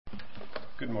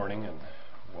Good morning and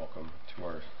welcome to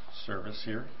our service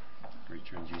here. I greet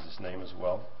you in Jesus' name as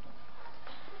well.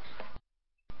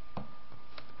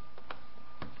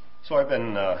 So I've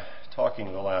been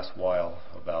talking the last while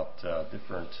about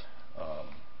different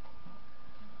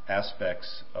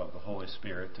aspects of the Holy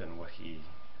Spirit and what He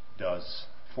does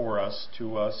for us,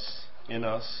 to us, in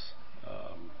us,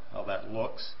 how that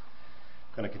looks.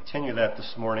 I'm going to continue that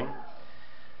this morning.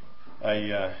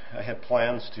 I had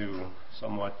plans to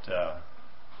somewhat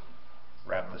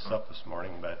wrap this up this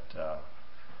morning, but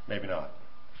maybe not.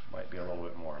 Might be a little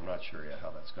bit more. I'm not sure yet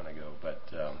how that's going to go. But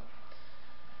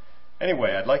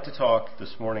anyway, I'd like to talk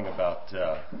this morning about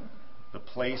the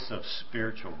place of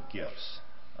spiritual gifts,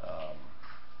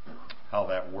 how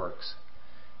that works.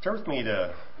 Turn with me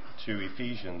to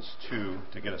Ephesians 2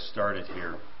 to get us started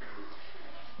here.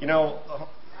 You know,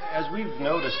 as we've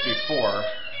noticed before,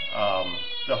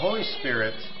 the Holy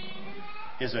Spirit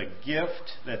is a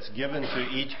gift that's given to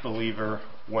each believer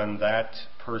when that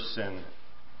person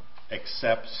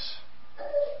accepts,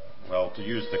 well, to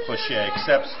use the cliche,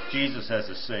 accepts Jesus as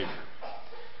a Savior.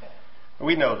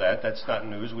 We know that. That's not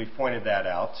news. We've pointed that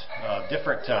out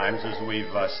different times as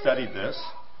we've studied this.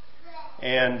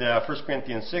 And 1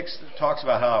 Corinthians 6 talks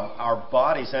about how our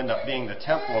bodies end up being the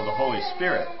temple of the Holy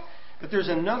Spirit. But there's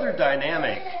another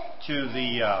dynamic to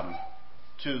the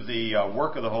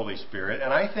work of the Holy Spirit,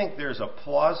 and I think there's a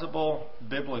plausible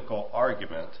biblical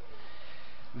argument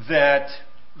that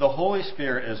the Holy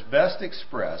Spirit is best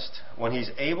expressed when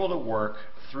He's able to work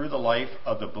through the life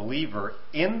of the believer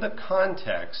in the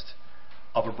context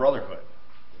of a brotherhood,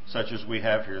 such as we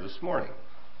have here this morning.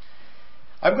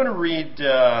 I'm going to read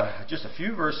just a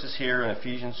few verses here in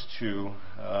Ephesians 2.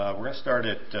 We're going to start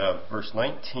at verse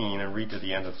 19 and read to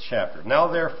the end of the chapter. Now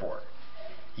therefore,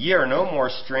 ye are no more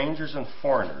strangers and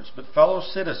foreigners, but fellow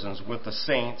citizens with the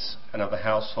saints and of the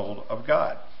household of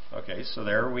God. Okay, so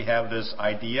there we have this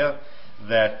idea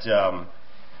that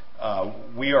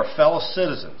we are fellow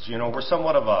citizens. You know, we're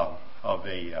somewhat of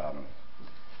a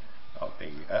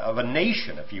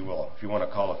nation, if you will, if you want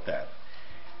to call it that.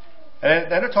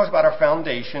 And then it talks about our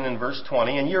foundation in verse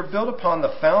 20, and you're built upon the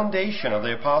foundation of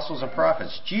the apostles and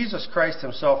prophets, Jesus Christ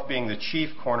Himself being the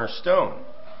chief cornerstone.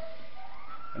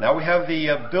 Now we have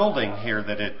the building here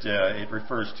that it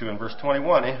refers to in verse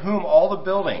 21, in whom all the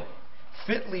building,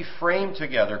 fitly framed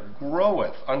together,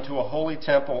 groweth unto a holy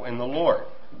temple in the Lord.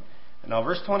 And now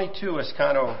verse 22 is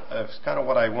kind of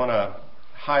what I want to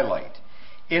highlight.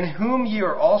 In whom ye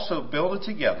are also builded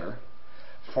together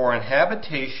for an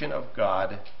habitation of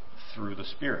God through the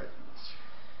Spirit.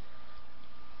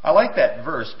 I like that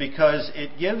verse because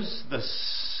it gives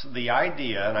the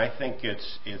idea, and I think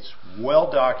it's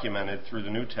well documented through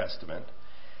the New Testament,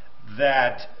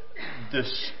 that the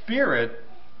Spirit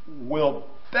will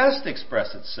best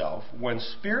express itself when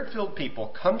Spirit-filled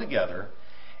people come together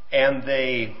and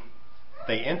they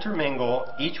intermingle,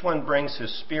 each one brings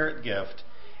his Spirit gift,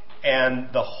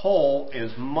 and the whole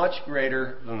is much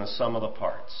greater than the sum of the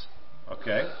parts.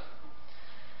 Okay?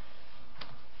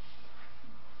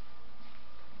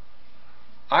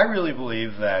 I really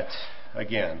believe that,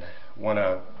 again, when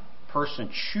a person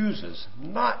chooses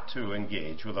not to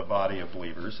engage with a body of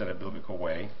believers in a biblical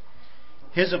way,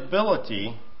 his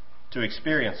ability to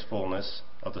experience fullness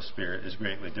of the Spirit is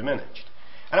greatly diminished.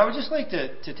 And I would just like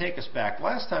to take us back.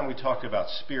 Last time we talked about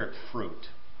Spirit fruit.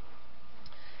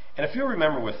 And if you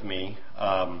remember with me,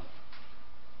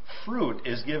 fruit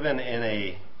is given in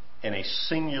a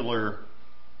singular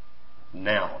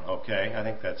noun, okay? I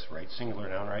think that's right, singular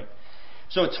noun, right?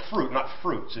 So it's fruit, not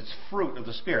fruits. It's fruit of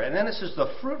the Spirit. And then it says the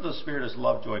fruit of the Spirit is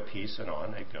love, joy, peace, and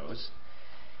on it goes.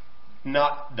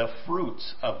 Not the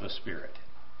fruits of the Spirit.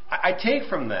 I take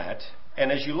from that,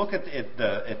 and as you look at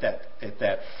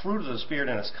that fruit of the Spirit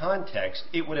in its context,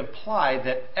 it would imply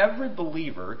that every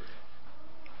believer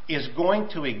is going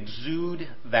to exude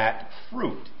that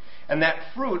fruit. And that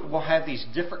fruit will have these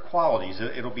different qualities.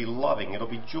 It'll be loving. It'll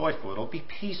be joyful. It'll be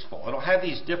peaceful. It'll have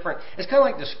these different... It's kind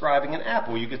of like describing an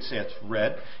apple. You could say it's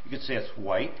red. You could say it's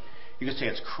white. You could say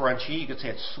it's crunchy. You could say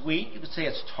it's sweet. You could say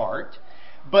it's tart.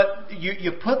 But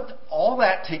you put all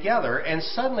that together, and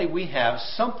suddenly we have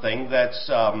something that's...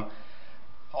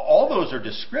 all those are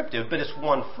descriptive, but it's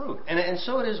one fruit. And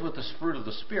so it is with this fruit of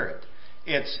the Spirit.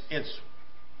 It's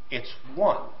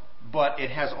one. But it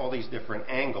has all these different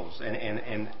angles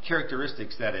and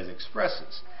characteristics that it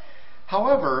expresses.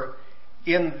 However,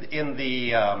 in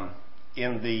the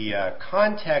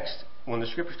context when the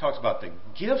Scripture talks about the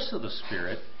gifts of the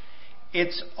Spirit,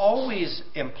 it's always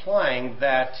implying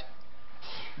that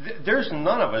there's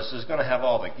none of us is going to have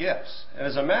all the gifts. And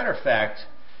as a matter of fact,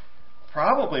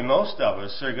 probably most of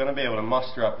us are going to be able to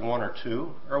muster up one or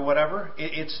two or whatever.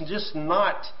 It's just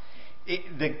not.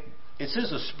 It says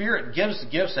the Spirit gives the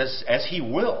gifts as He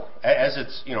will, as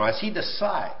He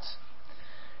decides.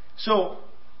 So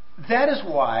that is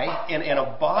why in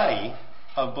a body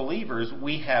of believers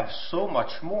we have so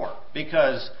much more,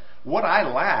 because what I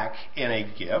lack in a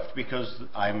gift, because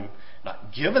I'm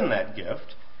not given that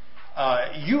gift,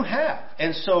 you have,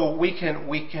 and so we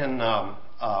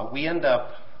end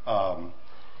up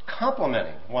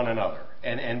complementing one another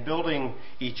and building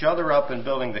each other up and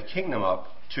building the kingdom up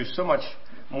to so much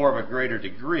more of a greater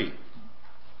degree.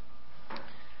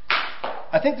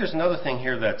 I think there's another thing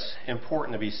here that's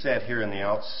important to be said here in the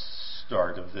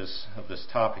outstart of this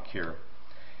topic here.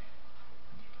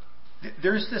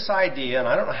 There's this idea, and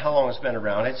I don't know how long it's been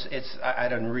around. I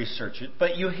didn't research it,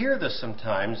 but you hear this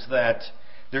sometimes, that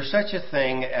there's such a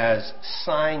thing as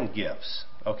sign gifts.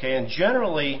 Okay, and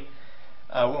generally,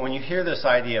 when you hear this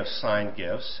idea of sign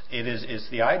gifts, it's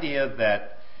the idea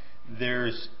that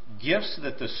there's gifts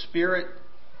that the Spirit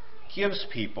gives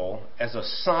people as a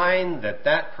sign that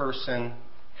that person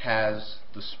has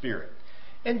the Spirit.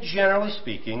 And generally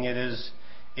speaking, it is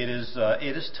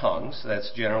tongues.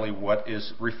 That's generally what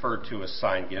is referred to as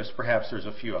sign gifts. Perhaps there's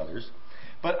a few others.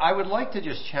 But I would like to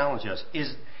just challenge us.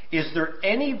 Is there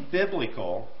any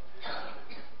biblical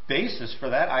basis for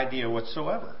that idea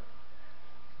whatsoever?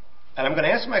 And I'm going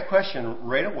to answer my question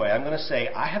right away. I'm going to say,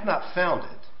 I have not found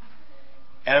it.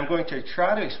 And I'm going to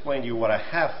try to explain to you what I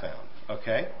have found.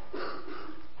 Okay?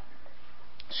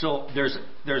 So there's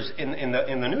in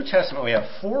the New Testament we have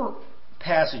 4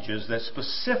 passages that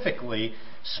specifically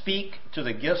speak to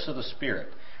the gifts of the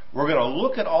Spirit. We're going to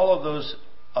look at all of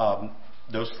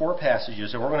those 4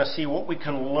 passages, and we're going to see what we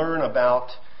can learn about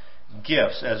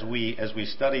gifts as we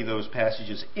study those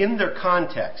passages in their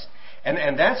context.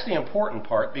 And that's the important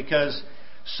part, because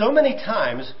so many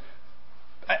times,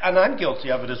 and I'm guilty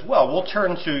of it as well, we'll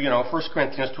turn to 1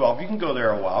 Corinthians 12. You can go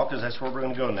there a while, because that's where we're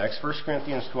going to go next. 1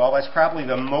 Corinthians 12, that's probably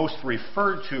the most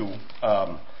referred to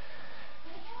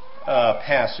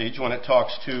passage when it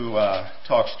talks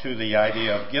to the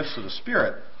idea of gifts of the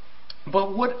Spirit.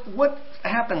 But what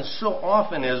happens so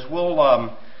often is we'll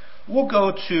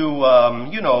go to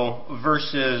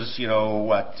verses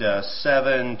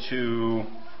 7 to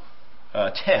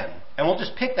 10, and we'll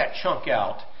just pick that chunk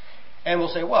out, and we'll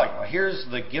say, well, here's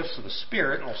the gifts of the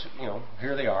Spirit, and we'll say,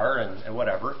 here they are, and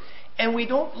whatever. And we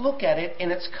don't look at it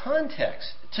in its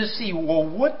context to see, well,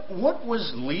 what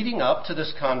was leading up to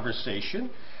this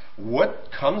conversation? What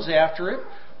comes after it?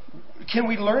 Can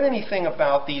we learn anything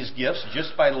about these gifts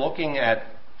just by looking at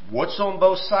what's on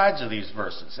both sides of these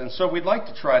verses? And so we'd like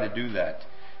to try to do that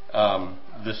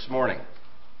this morning.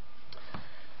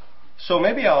 So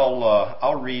maybe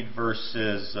I'll read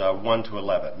verses 1 to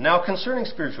 11. Now concerning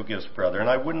spiritual gifts, brethren,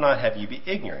 I would not have you be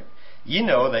ignorant. Ye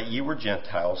know that ye were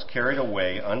Gentiles, carried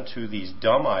away unto these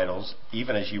dumb idols,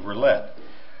 even as ye were led.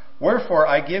 Wherefore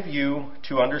I give you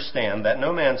to understand that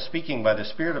no man speaking by the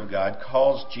Spirit of God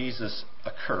calls Jesus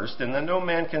accursed, and that no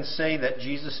man can say that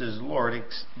Jesus is Lord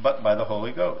but by the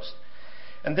Holy Ghost.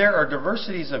 And there are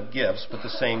diversities of gifts, but the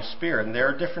same Spirit. And there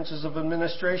are differences of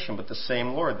administration, but the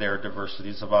same Lord. There are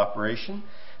diversities of operation,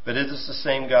 but it is the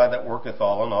same God that worketh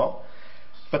all in all.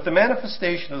 But the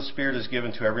manifestation of the Spirit is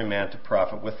given to every man to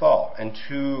profit withal. And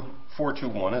for to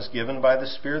one is given by the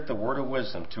Spirit the word of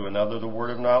wisdom, to another the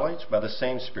word of knowledge by the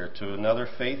same Spirit, to another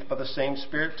faith by the same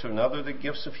Spirit, to another the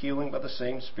gifts of healing by the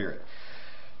same Spirit,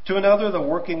 to another the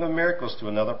working of miracles, to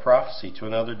another prophecy, to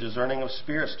another discerning of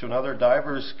spirits, to another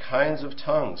divers kinds of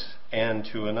tongues, and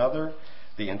to another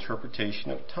the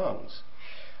interpretation of tongues.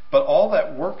 But all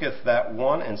that worketh that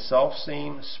one and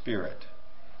selfsame Spirit,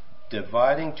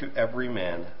 dividing to every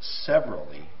man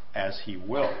severally as he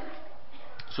will.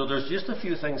 So there's just a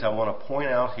few things I want to point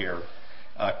out here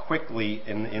quickly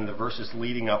in the verses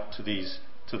leading up to this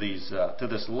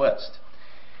list.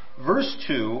 Verse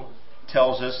 2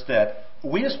 tells us that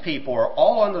we as people are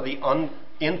all under the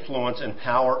influence and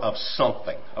power of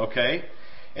something. Okay,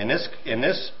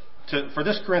 for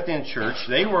this Corinthian church,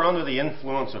 they were under the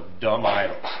influence of dumb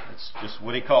idols. That's just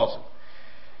what he calls them.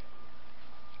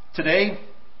 Today,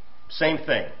 same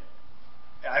thing.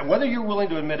 Whether you're willing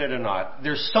to admit it or not,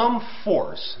 there's some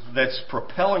force that's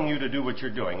propelling you to do what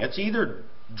you're doing. It's either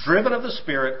driven of the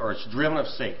Spirit or it's driven of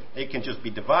Satan. It can just be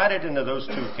divided into those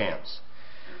two camps.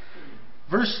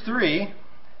 Verse 3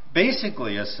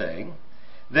 basically is saying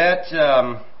that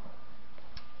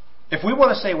if we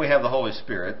want to say we have the Holy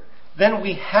Spirit, then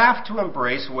we have to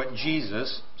embrace what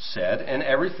Jesus said and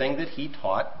everything that he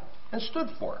taught and stood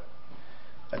for.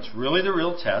 That's really the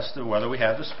real test of whether we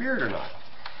have the Spirit or not.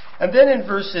 And then in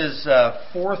verses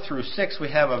 4 through 6, we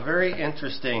have a very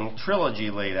interesting trilogy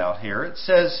laid out here. It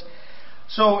says,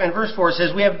 so in verse 4 it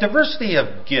says, we have diversity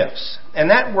of gifts.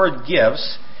 And that word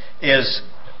gifts is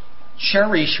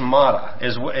charishmata,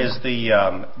 is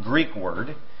the Greek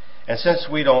word. And since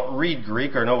we don't read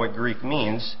Greek or know what Greek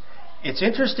means, it's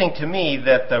interesting to me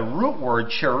that the root word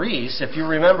charis, if you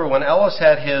remember when Ellis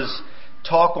had his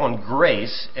talk on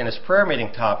grace in his prayer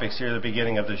meeting topics here at the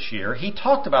beginning of this year, he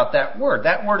talked about that word.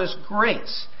 That word is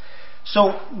grace.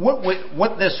 So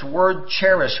what this word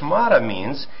charishmata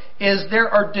means is there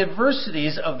are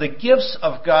diversities of the gifts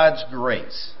of God's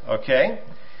grace. Okay?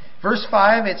 Verse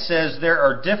 5, it says there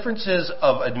are differences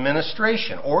of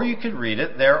administration. Or you could read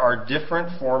it, there are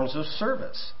different forms of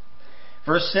service.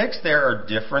 Verse 6, there are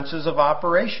differences of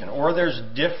operation. Or there's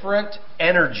different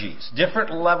energies,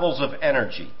 different levels of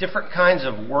energy, different kinds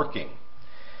of working.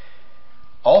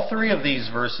 All three of these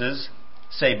verses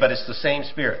say, but it's the same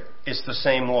Spirit. It's the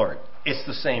same Lord. It's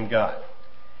the same God.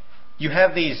 You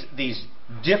have these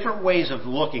different ways of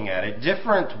looking at it,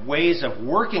 different ways of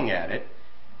working at it.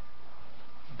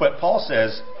 But Paul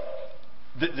says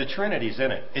the Trinity's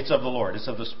in it. It's of the Lord. It's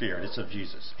of the Spirit. It's of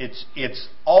Jesus. It's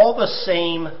all the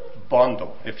same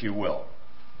bundle, if you will.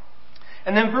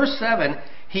 And then verse 7,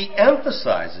 he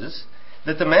emphasizes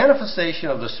that the manifestation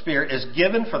of the Spirit is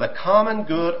given for the common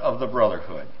good of the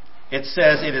brotherhood. It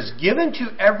says it is given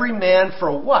to every man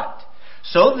for what?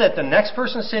 So that the next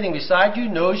person sitting beside you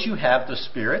knows you have the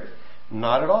Spirit?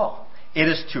 Not at all. It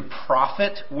is to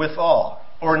profit withal.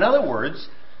 Or in other words,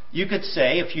 you could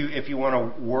say, if you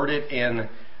want to word it in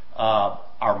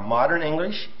our modern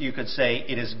English, you could say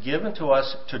it is given to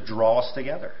us to draw us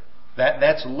together.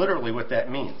 That's literally what that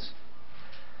means.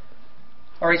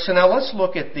 All right, so now let's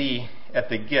look at the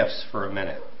gifts for a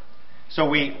minute. So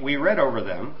we read over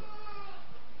them.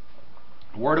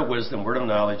 Word of wisdom, word of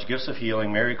knowledge, gifts of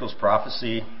healing, miracles,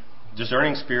 prophecy,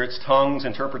 discerning spirits, tongues,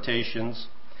 interpretations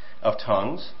of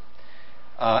tongues.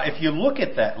 If you look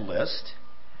at that list,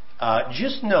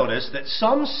 just notice that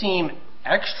some seem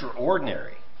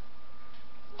extraordinary.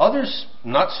 Others,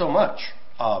 not so much.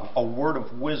 A word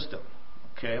of wisdom.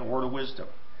 Okay, a word of wisdom.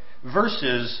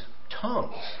 Versus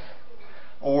tongues.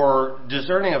 Or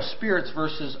discerning of spirits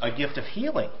versus a gift of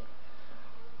healing.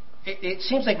 It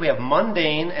seems like we have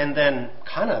mundane and then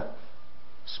kind of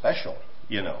special,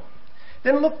 you know.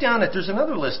 Then look down at, there's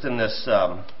another list in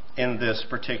this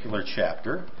particular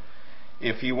chapter.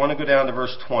 If you want to go down to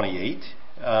verse 28,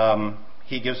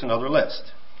 he gives another list.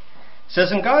 It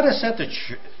says, and God has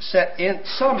set in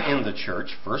some in the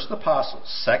church, first apostles,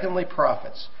 secondly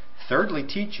prophets, thirdly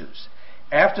teachers,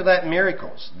 after that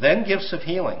miracles, then gifts of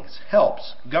healings,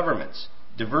 helps, governments,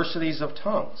 diversities of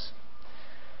tongues.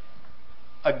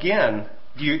 Again,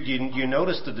 do you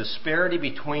notice the disparity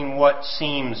between what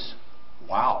seems,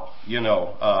 wow,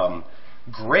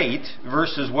 great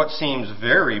versus what seems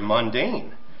very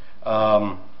mundane?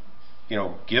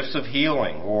 Gifts of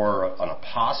healing or an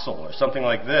apostle or something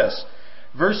like this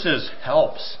versus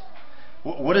helps.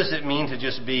 What does it mean to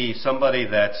just be somebody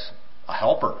that's a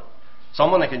helper?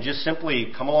 Someone that can just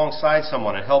simply come alongside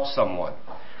someone and help someone.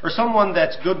 Or someone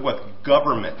that's good with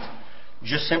government.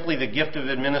 Just simply the gift of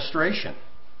administration.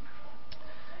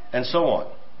 And so on.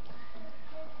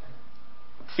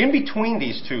 In between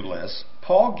these two lists,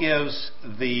 Paul gives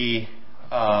he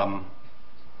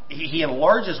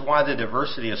enlarges why the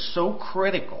diversity is so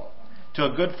critical to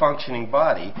a good functioning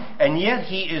body, and yet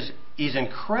he's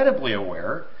incredibly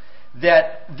aware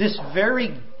that these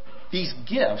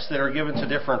gifts that are given to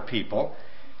different people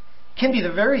can be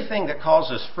the very thing that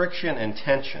causes friction and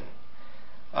tension.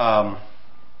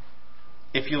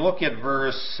 If you look at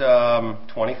verse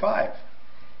 25,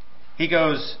 he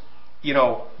goes,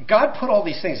 God put all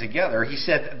these things together. He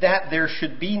said that there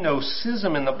should be no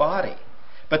schism in the body,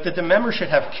 but that the members should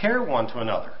have care one to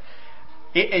another.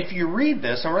 If you read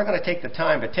this, and we're not going to take the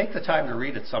time, but take the time to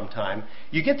read it sometime,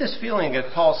 you get this feeling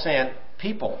that Paul's saying,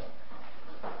 people,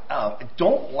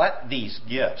 don't let these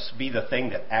gifts be the thing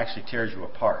that actually tears you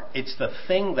apart. It's the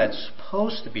thing that's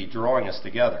supposed to be drawing us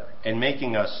together and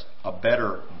making us a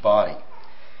better body.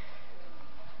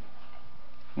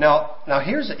 Now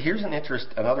here's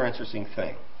another interesting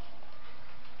thing.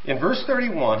 In verse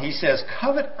 31, he says,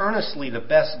 covet earnestly the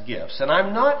best gifts. And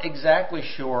I'm not exactly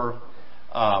sure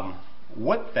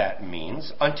what that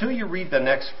means until you read the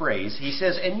next phrase. He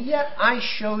says, and yet I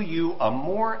show you a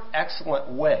more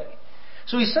excellent way.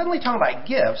 So he's suddenly talking about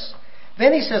gifts.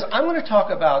 Then he says, I'm going to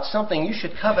talk about something you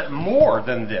should covet more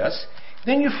than this.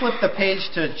 Then you flip the page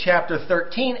to chapter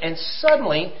 13, and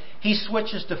suddenly he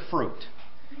switches to fruit.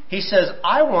 He says,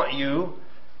 I want you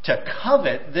to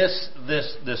covet this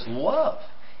love.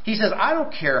 He says, I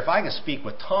don't care if I can speak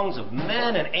with tongues of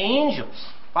men and angels.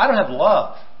 If I don't have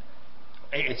love,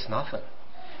 it's nothing.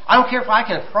 I don't care if I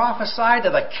can prophesy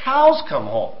till the cows come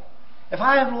home. If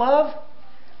I have love,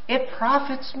 it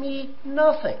profits me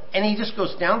nothing. And he just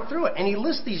goes down through it. And he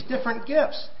lists these different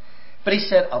gifts. But he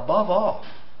said, above all,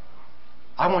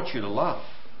 I want you to love.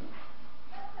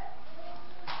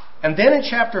 And then in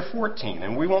chapter 14,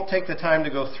 and we won't take the time to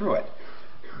go through it,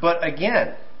 but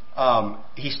again,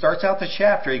 he starts out the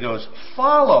chapter, he goes,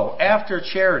 follow after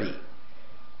charity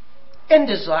and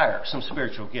desire some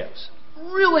spiritual gifts.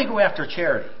 Really go after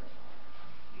charity.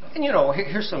 And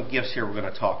here's some gifts here we're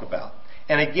going to talk about.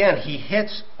 And again, he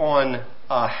hits on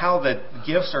how the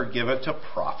gifts are given to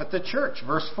profit the church.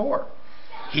 Verse 4.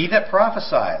 He that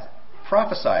prophesieth,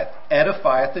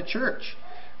 edifieth the church.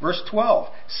 Verse 12.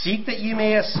 Seek that ye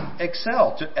may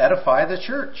excel to edify the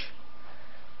church.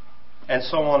 And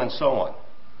so on and so on.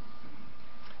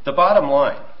 The bottom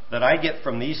line that I get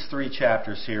from these 3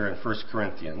 chapters here in 1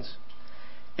 Corinthians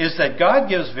is that God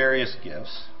gives various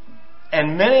gifts,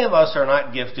 and many of us are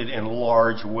not gifted in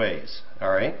large ways.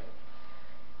 All right?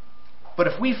 But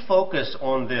if we focus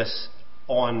on this,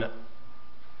 on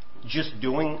just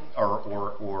doing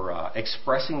or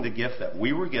expressing the gift that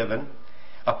we were given,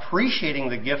 appreciating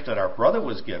the gift that our brother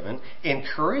was given,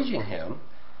 encouraging him,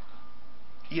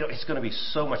 it's going to be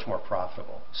so much more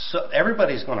profitable. So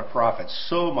everybody's going to profit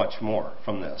so much more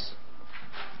from this.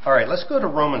 All right, let's go to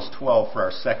Romans 12 for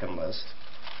our second list.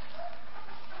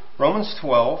 Romans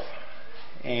 12,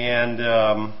 and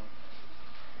the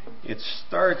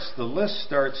list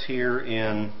starts here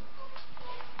in,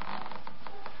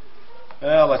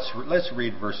 let's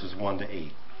read verses 1 to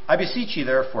 8. I beseech you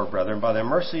therefore, brethren, by the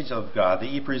mercies of God, that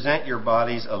ye present your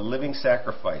bodies a living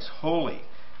sacrifice, holy,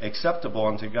 acceptable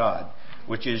unto God,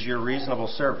 which is your reasonable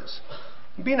service.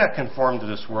 Be not conformed to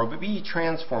this world, but be ye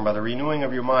transformed by the renewing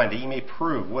of your mind, that ye may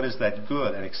prove what is that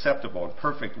good and acceptable and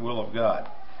perfect will of God.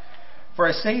 For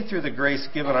I say through the grace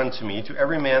given unto me, to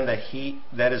every man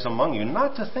that is among you,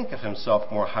 not to think of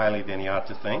himself more highly than he ought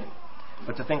to think,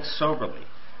 but to think soberly,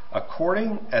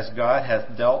 according as God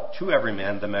hath dealt to every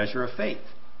man the measure of faith.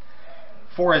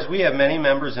 For as we have many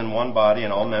members in one body,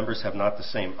 and all members have not the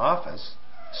same office,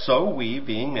 so we,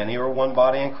 being many, are one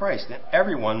body in Christ, and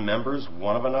every one members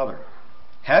one of another.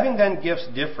 Having then gifts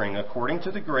differing according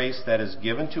to the grace that is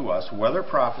given to us, whether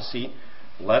prophecy,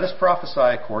 let us prophesy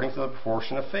according to the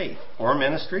proportion of faith, or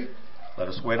ministry, let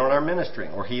us wait on our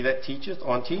ministering, or he that teacheth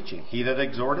on teaching, he that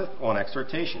exhorteth on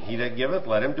exhortation, he that giveth,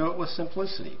 let him do it with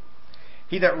simplicity.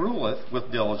 He that ruleth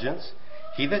with diligence,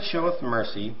 he that showeth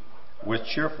mercy with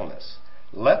cheerfulness.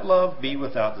 Let love be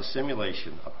without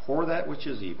dissimulation. Abhor that which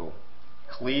is evil.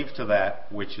 Cleave to that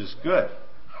which is good.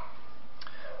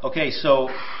 Okay, so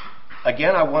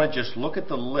again, I want to just look at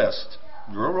the list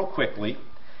real quickly,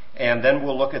 and then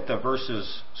we'll look at the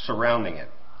verses surrounding it.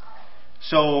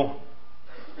 So,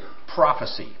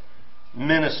 prophecy,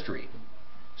 ministry,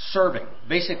 serving.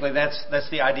 Basically, that's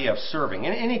the idea of serving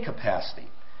in any capacity.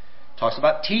 Talks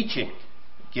about teaching.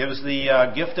 Gives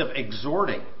the gift of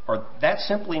exhorting, or that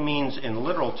simply means in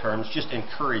literal terms just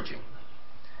encouraging.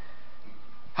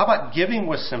 How about giving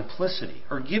with simplicity,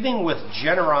 or giving with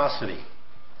generosity?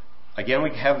 Again,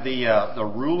 we have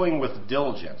the ruling with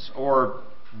diligence, or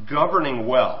governing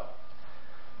well.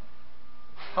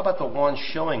 How about the one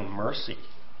showing mercy?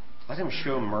 Let him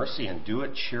show mercy and do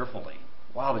it cheerfully.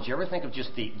 Wow, did you ever think of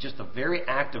just the very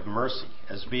act of mercy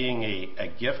as being a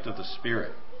gift of the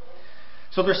Spirit?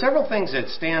 So there are several things that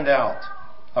stand out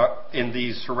in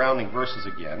these surrounding verses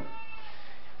again.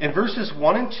 In verses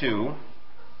 1 and 2,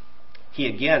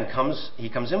 he comes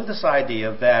in with this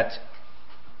idea that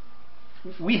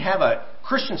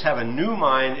Christians have a new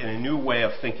mind and a new way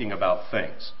of thinking about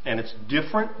things. And it's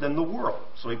different than the world.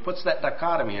 So he puts that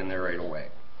dichotomy in there right away.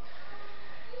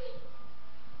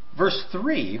 Verse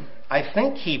 3, I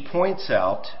think he points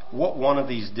out what one of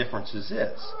these differences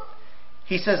is.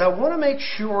 He says, I want to make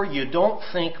sure you don't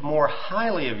think more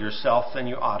highly of yourself than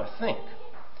you ought to think.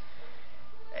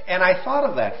 And I thought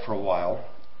of that for a while.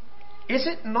 Is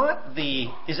it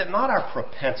not our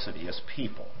propensity as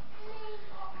people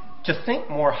to think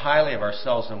more highly of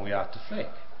ourselves than we ought to think?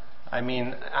 I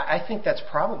mean, I think that's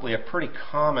probably a pretty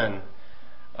common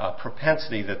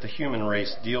propensity that the human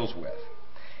race deals with.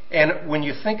 And when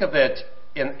you think of it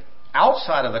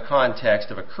outside of the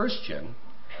context of a Christian,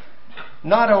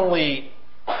 not only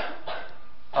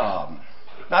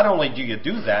do you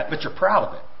do that, but you're proud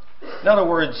of it. In other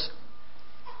words,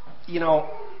 in a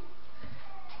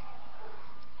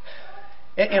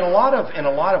lot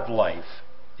of life,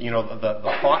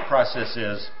 the thought process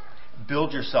is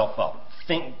build yourself up,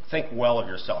 think well of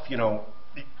yourself.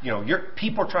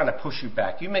 people are trying to push you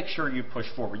back. You make sure you push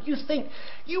forward. You think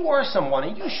you are someone,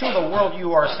 and you show the world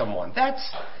you are someone.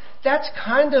 That's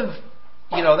kind of,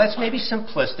 that's maybe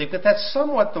simplistic, but that's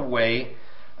somewhat the way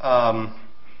I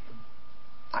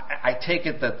take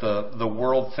it that the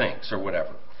world thinks or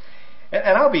whatever.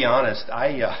 And I'll be honest,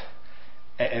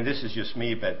 and this is just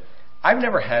me, but I've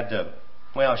never had to.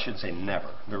 Well, I shouldn't say never.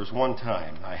 There was one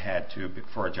time I had to,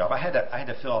 for a job, I had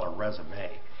to fill out a resume.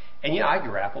 And I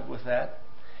grappled with that.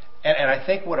 And I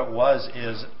think what it was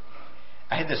is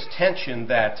I had this tension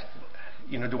that,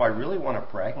 do I really want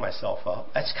to brag myself up?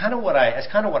 That's kind of what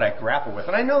I grapple with.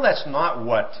 And I know that's not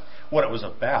what it was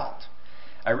about.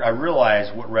 I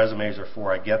realize what resumes are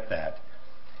for. I get that.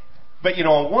 But,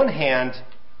 on one hand,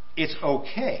 it's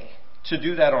okay to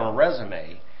do that on a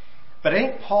resume. But I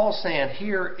think Paul's saying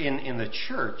here in the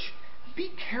church,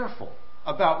 be careful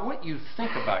about what you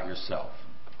think about yourself.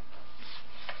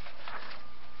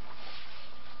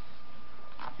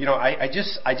 I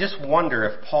just wonder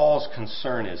if Paul's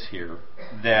concern is here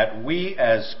that we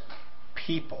as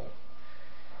people,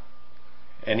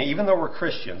 and even though we're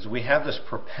Christians, we have this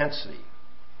propensity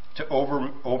to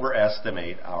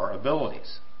overestimate our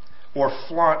abilities, or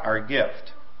flaunt our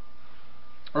gift,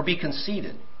 or be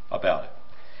conceited about it.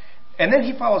 And then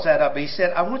he follows that up. He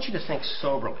said, I want you to think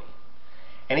soberly.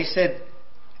 And he said,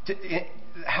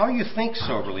 how you think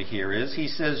soberly here is, he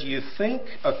says, you think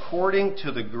according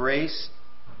to the grace.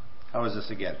 How is this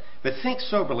again? But think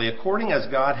soberly, according as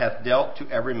God hath dealt to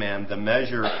every man the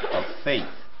measure of faith.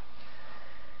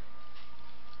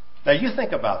 Now you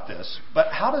think about this,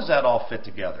 but how does that all fit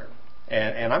together?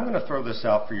 And I'm going to throw this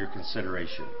out for your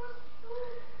consideration.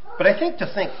 But I think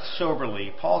to think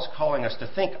soberly, Paul's calling us to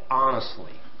think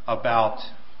honestly about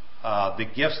the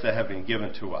gifts that have been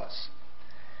given to us,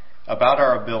 about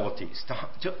our abilities,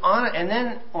 and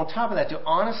then on top of that, to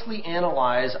honestly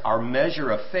analyze our measure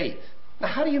of faith. Now,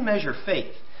 how do you measure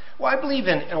faith? Well, I believe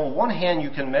on one hand, you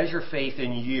can measure faith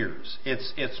in years.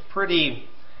 It's a pretty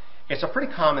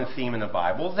common theme in the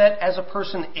Bible that as a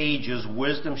person ages,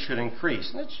 wisdom should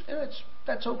increase, and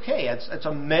that's okay. It's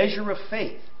a measure of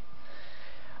faith.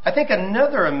 I think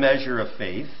another measure of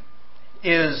faith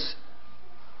is,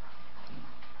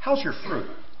 how's your fruit?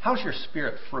 How's your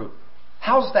spirit fruit?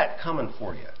 How's that coming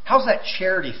for you? How's that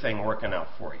charity thing working out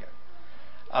for you?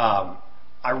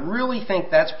 I really think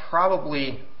that's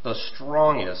probably the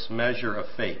strongest measure of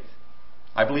faith.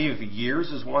 I believe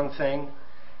years is one thing.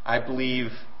 I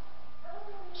believe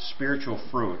spiritual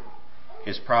fruit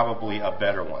is probably a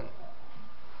better one.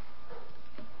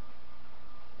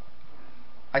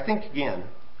 I think, again,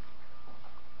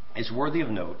 it's worthy of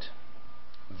note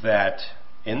that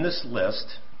in this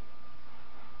list,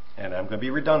 and I'm going to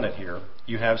be redundant here,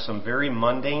 you have some very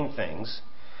mundane things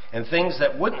and things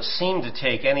that wouldn't seem to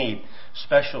take any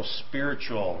special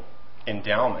spiritual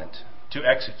endowment to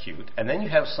execute. And then you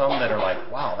have some that are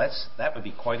like, wow, that would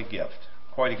be quite a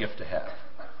gift to have.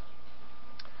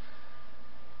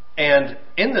 And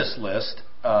in this list,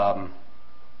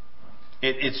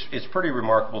 it's pretty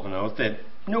remarkable to note that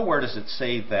nowhere does it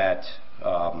say that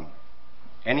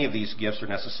any of these gifts are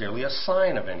necessarily a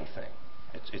sign of anything.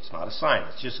 It's not a sign.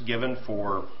 It's just given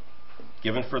for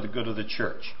the good of the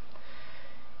church.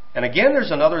 And again,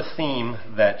 there's another theme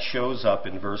that shows up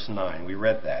in verse 9. We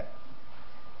read that.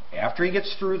 After he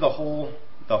gets through the whole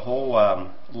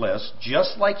list,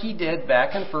 just like he did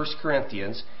back in 1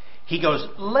 Corinthians, he goes,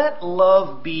 let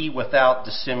love be without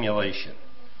dissimulation.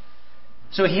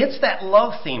 So he hits that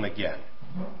love theme again.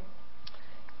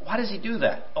 Why does he do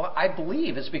that? Well, I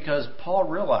believe it's because Paul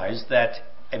realized that,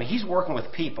 he's working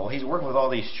with people, he's working with all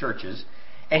these churches,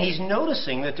 and he's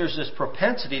noticing that there's this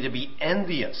propensity to be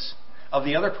envious of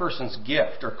the other person's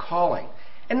gift or calling,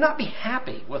 and not be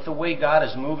happy with the way God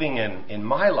is moving in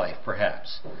my life,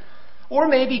 perhaps. Or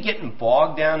maybe getting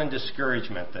bogged down in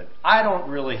discouragement that I don't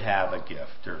really have a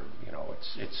gift, or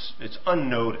it's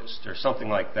unnoticed, or something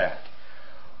like that.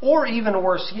 Or even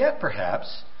worse yet,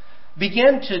 perhaps,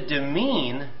 begin to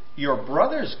demean your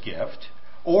brother's gift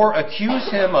or accuse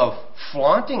him of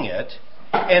flaunting it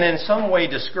and in some way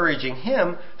discouraging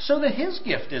him so that his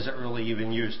gift isn't really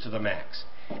even used to the max.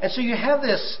 And so you have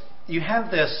this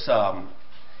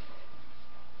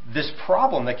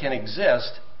problem that can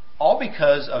exist all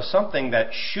because of something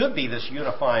that should be this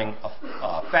unifying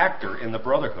factor in the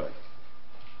brotherhood.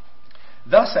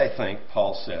 Thus, I think,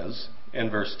 Paul says in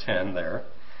verse 10 there,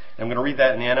 I'm going to read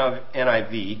that in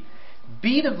NIV,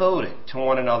 be devoted to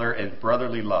one another in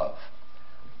brotherly love.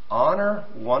 Honor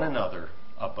one another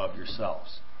above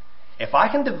yourselves. If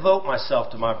I can devote myself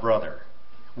to my brother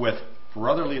with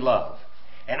brotherly love,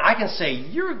 and I can say,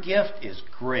 your gift is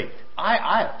great.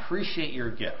 I appreciate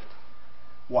your gift.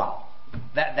 Wow.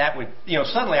 That would,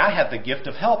 suddenly I have the gift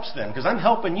of helps then, because I'm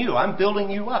helping you. I'm building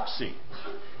you up, see.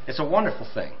 It's a wonderful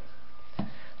thing.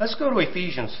 Let's go to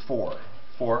Ephesians 4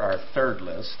 for our third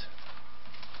list.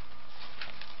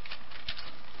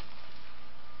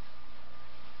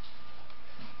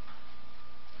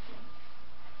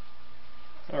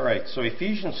 All right, so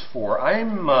Ephesians 4.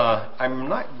 I'm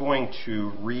not going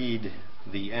to read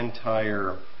the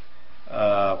entire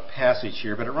passage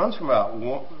here, but it runs from about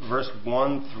verse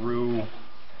 1 through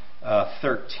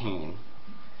 13.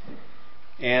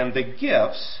 And the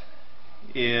gifts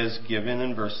is given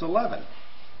in verse 11.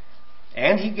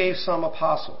 And he gave some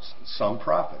apostles, some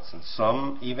prophets, and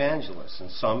some evangelists, and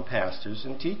some pastors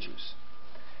and teachers,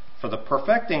 for the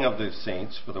perfecting of the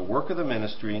saints, for the work of the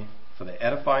ministry, for the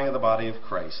edifying of the body of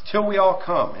Christ, till we all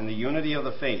come in the unity of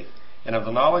the faith and of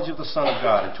the knowledge of the Son of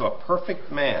God, into a perfect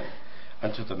man,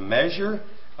 unto the measure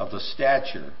of the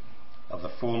stature of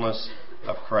the fullness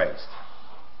of Christ.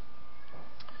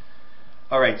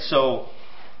 All right, so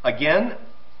again,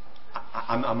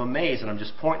 I'm amazed, and I'm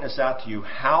just pointing this out to you,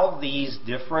 how these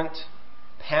different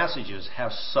passages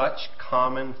have such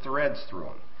common threads through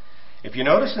them. If you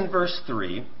notice in verse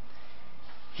 3,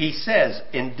 he says,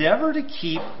 endeavor to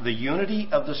keep the unity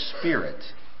of the Spirit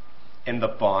in the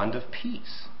bond of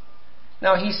peace.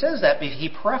 Now he says that, but he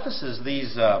prefaces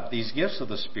these gifts of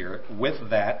the Spirit with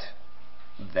that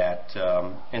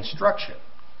instruction.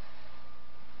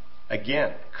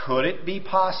 Again, could it be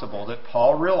possible that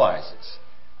Paul realizes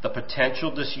the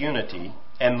potential disunity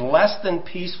and less than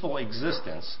peaceful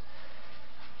existence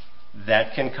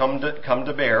that can come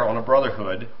to bear on a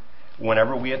brotherhood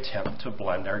whenever we attempt to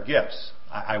blend our gifts?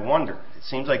 I wonder. It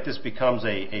seems like this becomes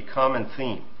a common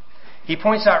theme. He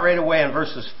points out right away in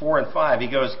verses 4 and 5,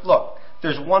 he goes, look,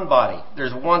 there's one body,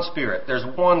 there's one Spirit, there's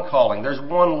one calling, there's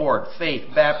one Lord, faith,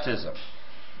 baptism.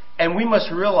 And we must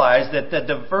realize that the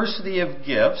diversity of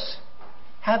gifts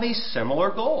have a similar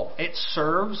goal. It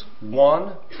serves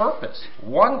one purpose,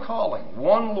 one calling,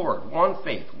 one Lord, one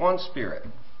faith, one Spirit.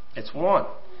 It's one,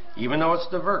 even though it's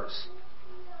diverse.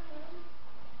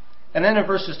 And then in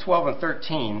verses 12 and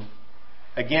 13,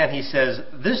 again he says,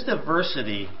 this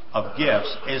diversity of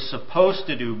gifts is supposed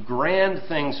to do grand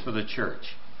things for the church.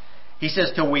 He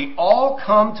says, till we all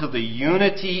come to the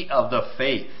unity of the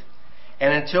faith,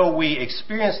 and until we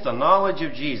experience the knowledge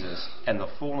of Jesus and the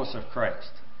fullness of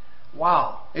Christ.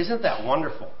 Wow, isn't that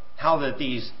wonderful? How that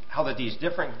these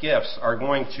different gifts are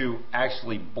going to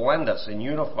actually blend us and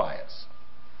unify us.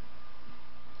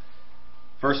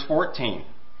 Verse 14,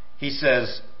 he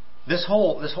says, this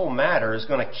whole matter is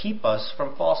going to keep us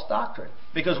from false doctrine.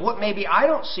 Because what maybe I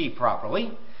don't see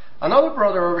properly, another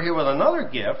brother over here with another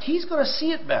gift, he's going to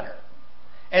see it better.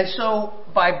 And so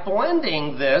by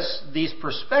blending these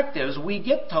perspectives, we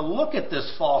get to look at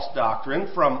this false doctrine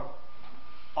from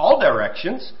all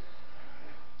directions,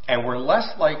 and we're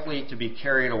less likely to be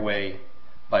carried away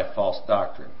by false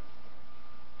doctrine.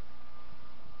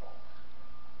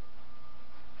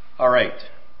 All right.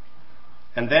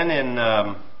 And then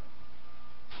in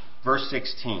verse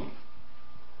 16,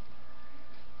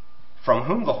 from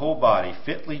whom the whole body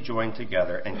fitly joined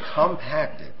together and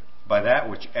compacted by that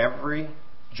which every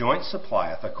joint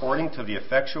supplieth, according to the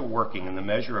effectual working in the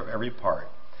measure of every part,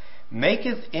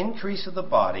 maketh increase of the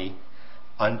body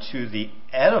unto the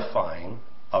edifying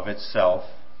of itself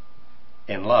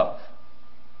in love.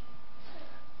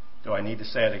 Do I need to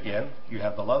say it again? You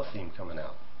have the love theme coming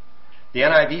out. The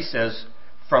NIV says,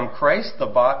 from Christ the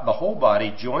whole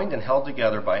body, joined and held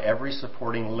together by every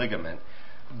supporting ligament,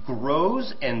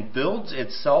 grows and builds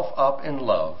itself up in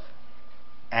love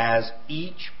as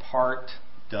each part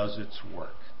does its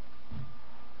work.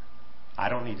 I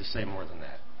don't need to say more than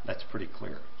that. That's pretty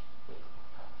clear.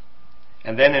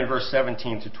 And then in verse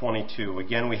 17 to 22,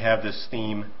 again we have this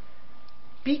theme.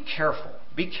 Be careful.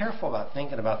 Be careful about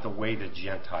thinking about the way the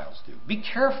Gentiles do. Be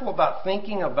careful about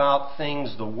thinking about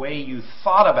things the way you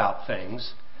thought about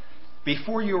things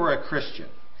before you were a Christian.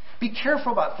 Be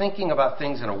careful about thinking about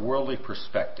things in a worldly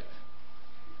perspective.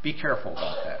 Be careful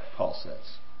about that, Paul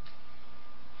says.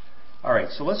 All right,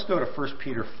 so let's go to 1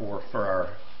 Peter 4 for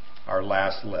our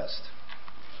last list.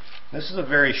 This is a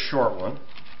very short one.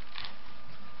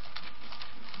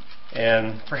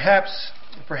 And perhaps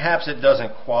it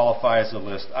doesn't qualify as a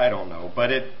list. I don't know,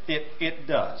 but it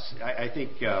does. I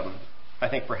think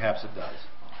perhaps it does.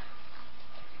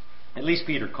 At least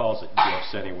Peter calls it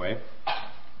gifts anyway.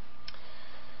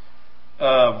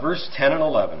 Verse 10 and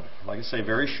 11. Like I say,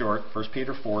 very short. 1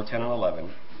 Peter 4, 10 and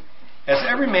 11. As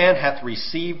every man hath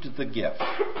received the gift,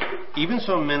 even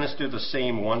so minister the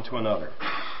same one to another,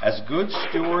 as good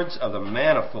stewards of the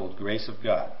manifold grace of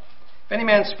God. If any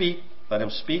man speak let him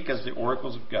speak as the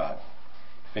oracles of God.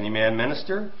 If any man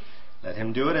minister, let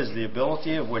him do it as the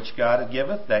ability of which God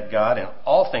giveth, that God in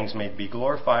all things may be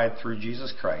glorified through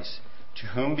Jesus Christ, to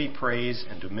whom be praise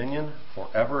and dominion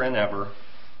forever and ever.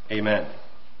 Amen.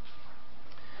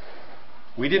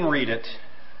 We didn't read it,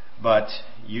 but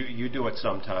you do it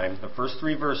sometime. The first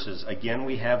 3 verses, again,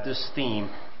 we have this theme.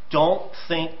 Don't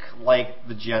think like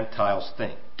the Gentiles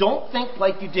think. Don't think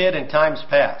like you did in times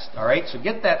past. All right? So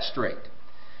get that straight.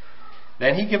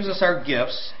 Then he gives us our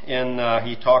gifts, and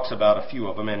he talks about a few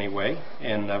of them anyway,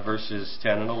 in verses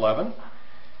 10 and 11.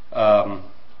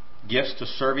 Gifts to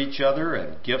serve each other,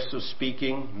 and gifts of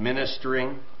speaking,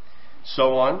 ministering,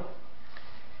 so on.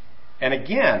 And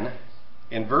again,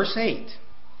 in verse 8,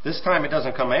 this time it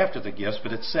doesn't come after the gifts,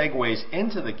 but it segues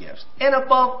into the gifts. And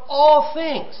above all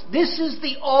things, this is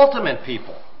the ultimate,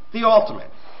 people. The ultimate.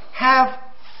 Have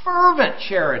fervent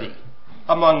charity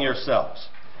among yourselves.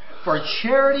 For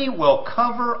charity will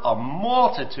cover a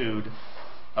multitude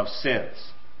of sins.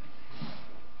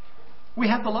 We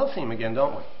have the love theme again,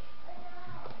 don't we?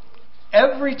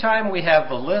 Every time we have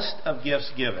the list of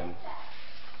gifts given,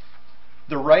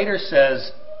 the writer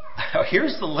says,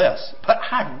 here's the list, but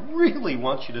I really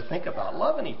want you to think about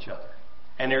loving each other.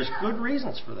 And there's good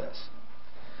reasons for this.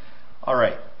 All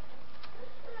right.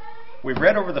 We've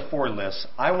read over the 4 lists.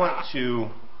 I want to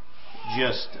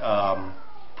just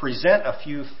present a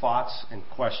few thoughts and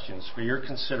questions for your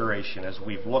consideration as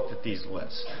we've looked at these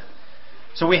lists.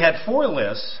 So we had 4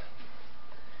 lists.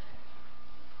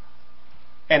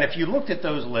 And if you looked at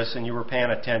those lists and you were paying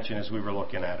attention as we were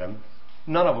looking at them,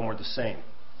 none of them were the same.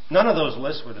 None of those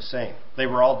lists were the same. They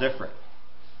were all different.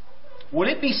 Would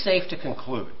it be safe to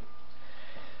conclude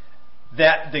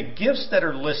that the gifts that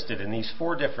are listed in these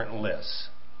 4 different lists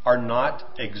are not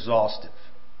exhaustive?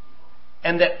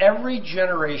 And that every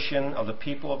generation of the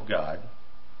people of God,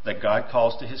 that God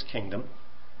calls to his kingdom,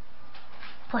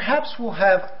 perhaps will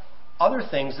have other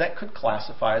things that could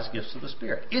classify as gifts of the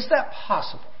Spirit? Is that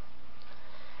possible?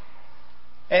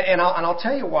 And I'll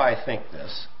tell you why I think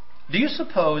this. Do you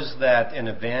suppose that an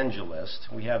evangelist,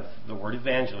 we have the word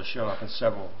evangelist showing up in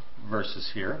several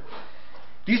verses here,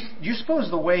 do you suppose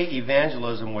the way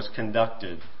evangelism was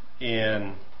conducted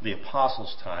in the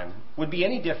apostles' time would be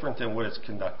any different than what it's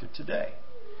conducted today?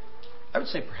 I would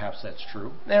say perhaps that's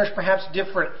true. There's perhaps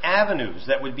different avenues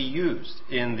that would be used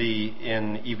in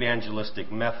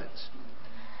evangelistic methods.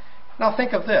 Now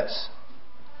think of this.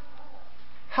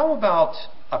 How about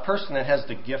a person that has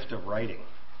the gift of writing?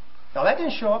 Now that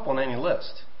didn't show up on any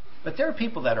list, but there are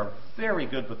people that are very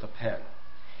good with the pen.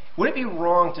 Would it be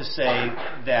wrong to say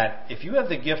that if you have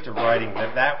the gift of writing,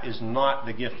 that is not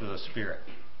the gift of the Spirit?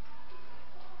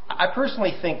 I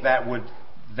personally think that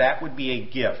would be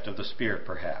a gift of the Spirit,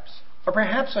 perhaps. Or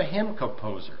perhaps a hymn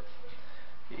composer.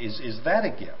 Is that a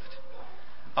gift?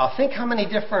 Think how many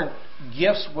different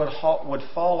gifts would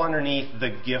fall underneath the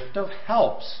gift of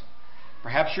helps.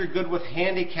 Perhaps you're good with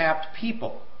handicapped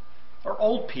people or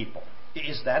old people.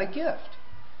 Is that a gift?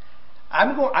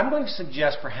 I'm going to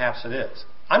suggest perhaps it is.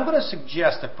 I'm going to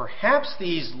suggest that perhaps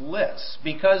these lists,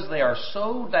 because they are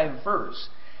so diverse,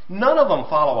 none of them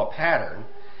follow a pattern,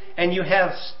 and you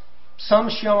have some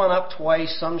showing up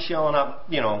twice, some showing up,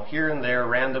 here and there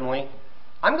randomly.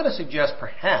 I'm going to suggest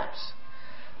perhaps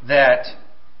that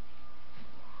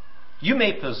you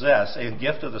may possess a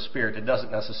gift of the Spirit that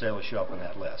doesn't necessarily show up on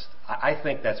that list. I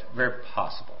think that's very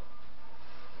possible.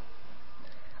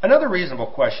 Another reasonable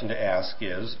question to ask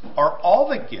is, are all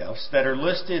the gifts that are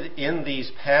listed in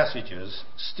these passages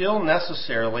still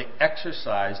necessarily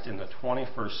exercised in the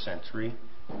 21st century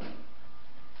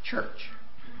church?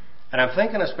 And I'm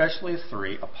thinking especially of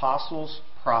 3, apostles,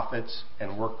 prophets,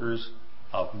 and workers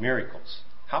of miracles.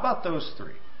 How about those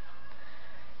 3?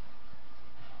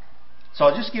 So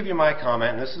I'll just give you my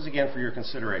comment, and this is again for your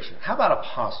consideration. How about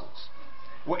apostles?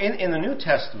 Well, in the New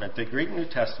Testament, the Greek New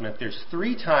Testament, there's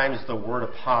 3 times the word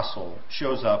apostle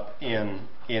shows up in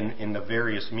the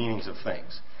various meanings of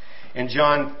things. In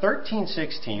John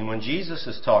 13:16, when Jesus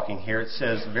is talking here, it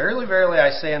says, "Verily, verily, I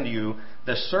say unto you,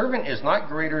 the servant is not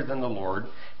greater than the Lord,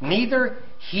 neither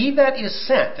he that is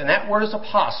sent," and that word is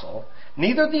apostle,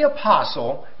 "neither the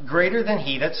apostle greater than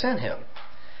he that sent him."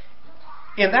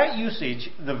 In that usage,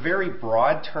 the very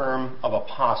broad term of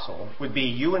apostle would be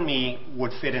you and me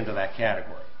would fit into that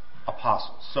category.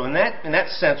 Apostles. So in that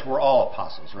sense, we're all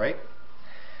apostles, right?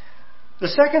 The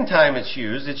second time it's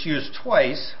used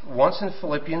twice, once in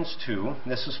Philippians 2.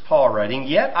 This is Paul writing,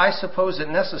 "Yet I suppose it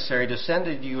necessary to send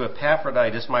to you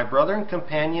Epaphroditus, my brother and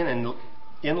companion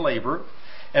in labor,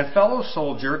 and fellow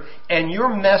soldier, and your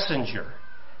messenger."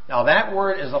 Now that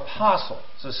word is apostle.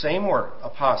 It's the same word,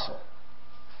 apostle.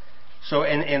 So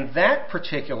in that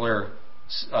particular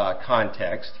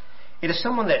context, it is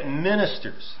someone that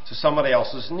ministers to somebody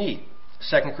else's need.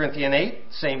 2 Corinthians 8,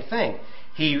 same thing.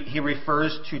 He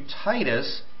refers to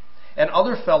Titus and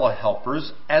other fellow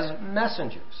helpers as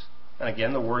messengers. And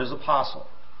again, the word is apostle.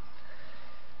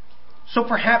 So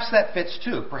perhaps that fits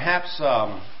too. Perhaps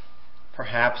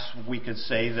we could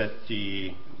say that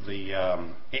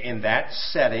in that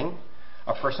setting,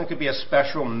 a person could be a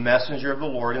special messenger of the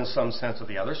Lord in some sense or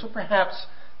the other. So perhaps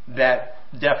that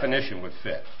definition would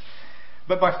fit.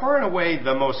 But by far and away,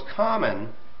 the most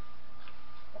common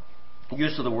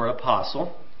use of the word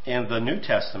apostle in the New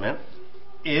Testament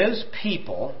is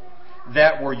people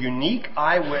that were unique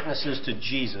eyewitnesses to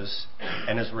Jesus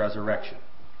and His resurrection.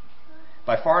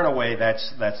 By far and away,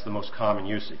 that's the most common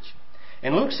usage.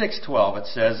 In Luke 6:12 it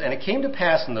says, "And it came to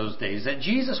pass in those days that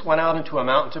Jesus went out into a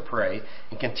mountain to pray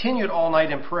and continued all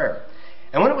night in prayer.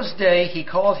 And when it was day, He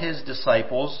called His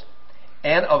disciples,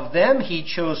 and of them He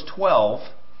chose 12,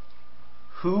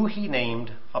 who He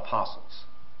named apostles."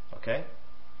 Okay?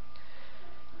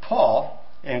 Paul,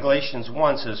 in Galatians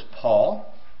 1, says,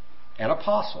 "Paul, an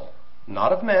apostle,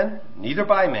 not of men, neither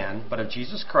by man, but of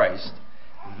Jesus Christ,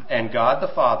 and God the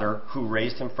Father, who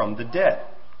raised Him from the dead."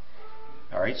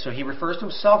 All right, so he refers to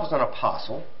himself as an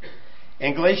apostle.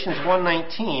 In Galatians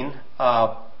 1:19,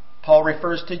 Paul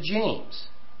refers to James,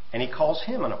 and he calls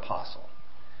him an apostle.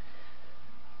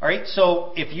 All right,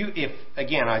 so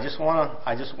I just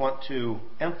want to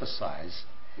emphasize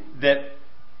that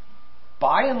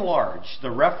by and large,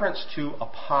 the reference to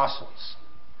apostles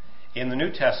in the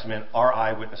New Testament are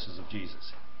eyewitnesses of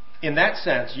Jesus. In that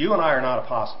sense, you and I are not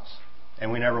apostles,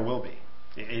 and we never will be.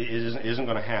 It isn't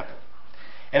going to happen.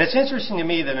 And it's interesting to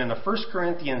me that in the 1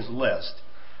 Corinthians list,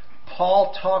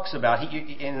 Paul talks about,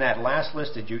 in that last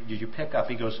list that you pick up,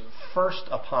 he goes, first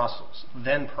apostles,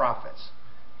 then prophets,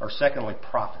 or secondly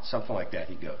prophets, something like that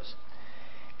he goes.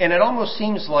 And it almost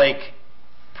seems like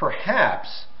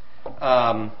perhaps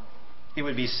it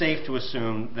would be safe to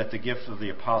assume that the gift of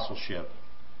the apostleship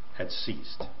had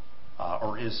ceased,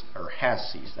 or has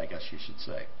ceased, I guess you should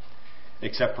say,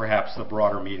 except perhaps the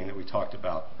broader meaning that we talked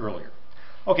about earlier.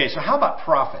 Okay, so how about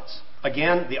prophets?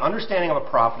 Again, the understanding of a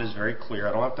prophet is very clear.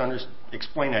 I don't have to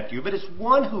explain that to you, but it's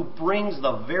one who brings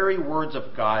the very words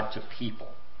of God to people.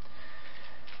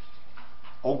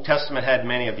 Old Testament had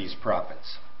many of these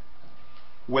prophets.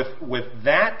 With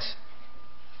that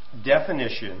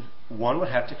definition, one would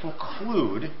have to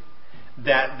conclude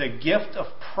that the gift of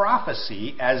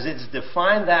prophecy, as it's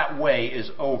defined that way,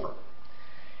 is over.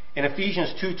 In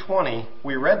Ephesians 2:20,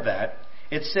 we read that.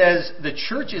 It says, the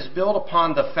church is built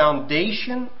upon the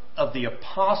foundation of the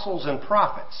apostles and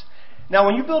prophets. Now,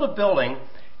 when you build a building,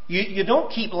 you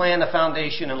don't keep laying the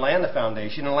foundation and laying the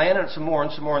foundation and laying it some more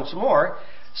and some more and some more.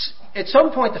 At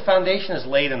some point, the foundation is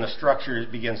laid and the structure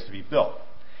begins to be built.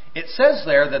 It says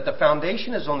there that the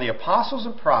foundation is on the apostles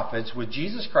and prophets, with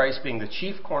Jesus Christ being the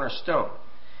chief cornerstone.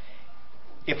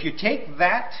 If you take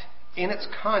that in its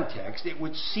context, it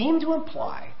would seem to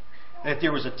imply that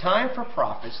there was a time for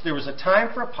prophets, there was a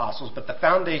time for apostles, but the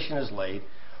foundation is laid.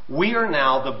 We are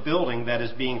now the building that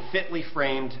is being fitly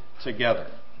framed together.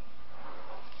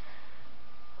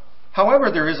 However,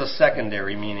 there is a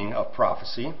secondary meaning of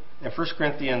prophecy. In 1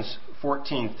 Corinthians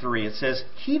 14:3, it says,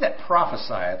 "He that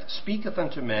prophesieth speaketh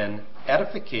unto men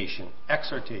edification,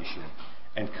 exhortation,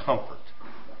 and comfort."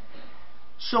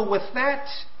 So with that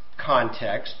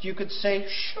context, you could say,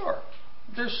 sure,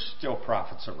 there's still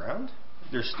prophets around.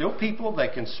 There's still people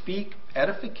that can speak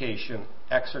edification,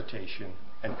 exhortation,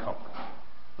 and comfort.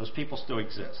 Those people still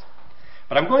exist.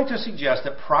 But I'm going to suggest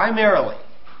that primarily,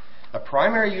 the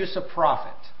primary use of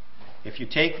prophet, if you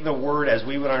take the word as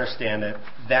we would understand it,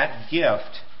 that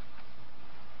gift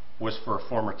was for a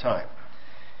former time.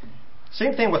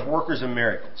 Same thing with workers of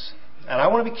miracles. And I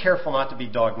want to be careful not to be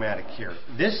dogmatic here.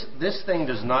 This thing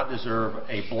does not deserve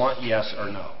a blunt yes or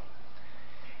no.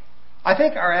 I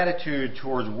think our attitude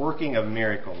towards working of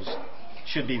miracles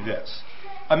should be this.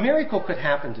 A miracle could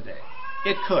happen today.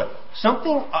 It could.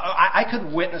 I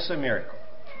could witness a miracle.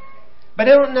 But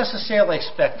I don't necessarily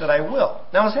expect that I will.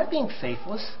 Now, is that being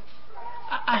faithless?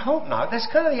 I hope not. That's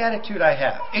kind of the attitude I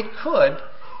have. It could,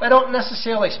 but I don't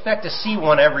necessarily expect to see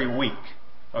one every week.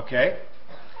 Okay?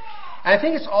 And I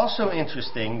think it's also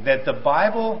interesting that the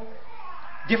Bible,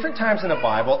 different times in the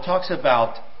Bible, it talks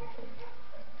about,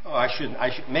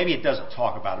 maybe it doesn't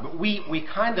talk about it, but we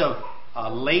kind of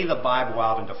lay the Bible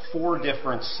out into 4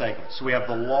 different segments. So we have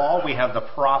the law, we have the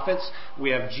prophets,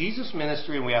 we have Jesus'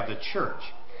 ministry, and we have the church.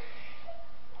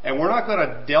 And we're not going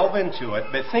to delve into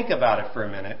it, but think about it for a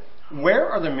minute. Where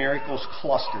are the miracles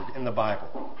clustered in the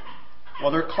Bible?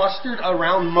 Well, they're clustered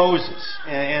around Moses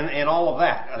and all of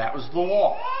that. That was the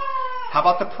law. How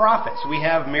about the prophets? We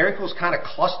have miracles kind of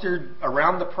clustered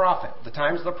around the prophet, the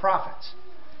times of the prophets.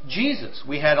 Jesus,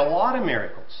 we had a lot of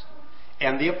miracles.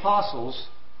 And the apostles,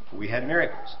 we had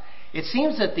miracles. It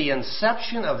seems that the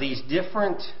inception of these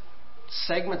different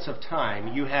segments of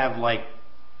time, you have like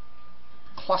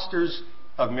clusters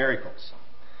of miracles.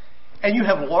 And you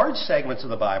have large segments of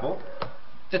the Bible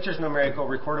that there's no miracle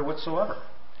recorded whatsoever.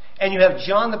 And you have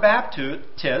John the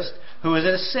Baptist, who, as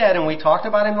it is said, and we talked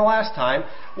about him the last time,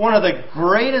 one of the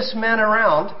greatest men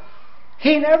around.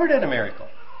 He never did a miracle.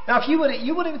 Now, if you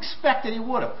would have expected he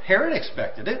would have. Herod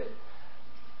expected it,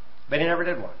 but he never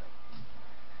did one.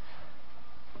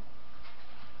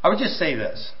 I would just say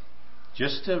this,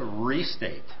 just to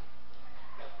restate.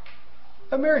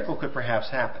 A miracle could perhaps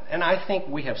happen. And I think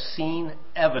we have seen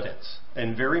evidence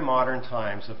in very modern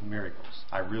times of miracles.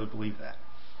 I really believe that.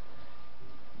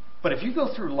 But if you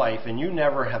go through life and you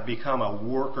never have become a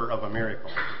worker of a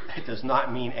miracle, it does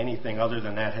not mean anything other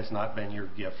than that has not been your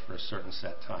gift for a certain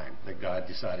set time that God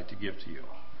decided to give to you.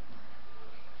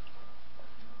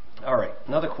 All right,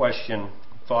 another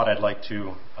thought I'd like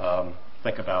to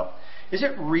think about. Is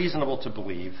it reasonable to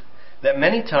believe that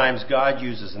many times God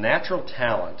uses natural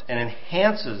talent and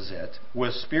enhances it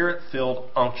with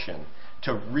Spirit-filled unction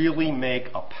to really make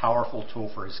a powerful tool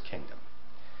for His kingdom?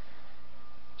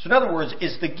 So in other words,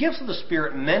 is the gift of the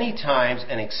Spirit many times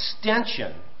an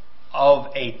extension of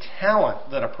a talent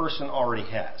that a person already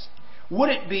has? Would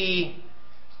it be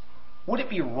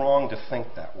wrong to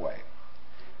think that way?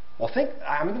 Well,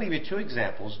 I'm going to give you two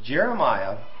examples.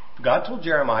 Jeremiah, God told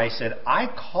Jeremiah, He said, I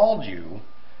called you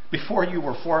before you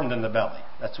were formed in the belly.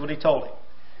 That's what He told him.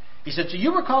 He said, so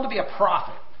you were called to be a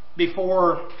prophet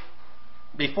before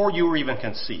you were even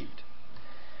conceived.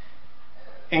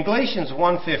 In Galatians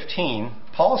 1:15,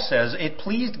 Paul says, it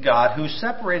pleased God who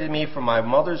separated me from my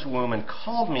mother's womb and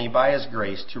called me by His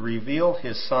grace to reveal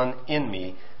His Son in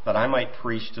me that I might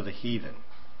preach to the heathen.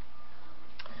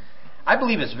 I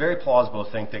believe it's very plausible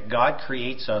to think that God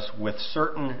creates us with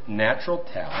certain natural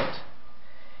talent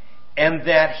and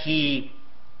that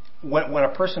when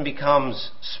a person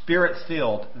becomes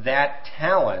Spirit-filled, that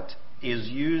talent is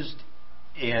used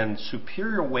in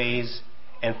superior ways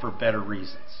and for better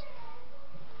reasons.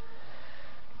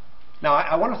 Now,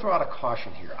 I want to throw out a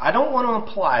caution here. I don't want to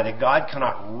imply that God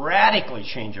cannot radically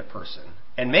change a person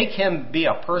and make him be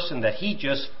a person that he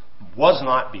just was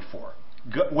not before.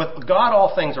 With God,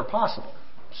 all things are possible.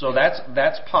 So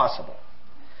that's possible.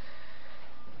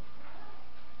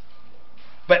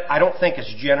 But I don't think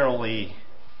it's generally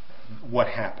what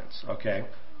happens, okay?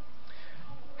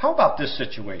 How about this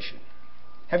situation?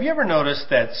 Have you ever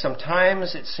noticed that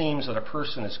sometimes it seems that a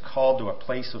person is called to a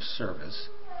place of service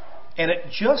and it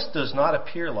just does not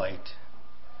appear like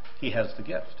he has the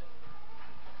gift?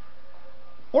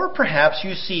 Or perhaps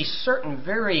you see certain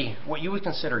what you would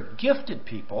consider gifted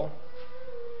people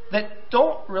that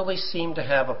don't really seem to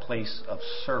have a place of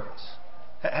service.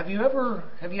 Have you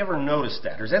ever noticed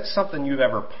that? Or is that something you've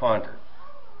ever pondered?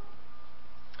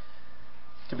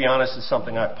 To be honest, it's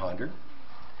something I've pondered.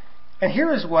 And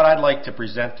here is what I'd like to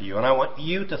present to you, and I want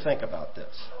you to think about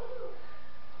this.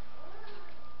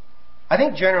 I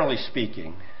think generally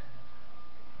speaking,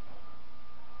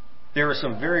 there are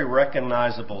some very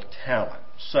recognizable talent,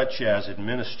 such as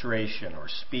administration or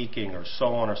speaking or so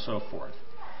on or so forth,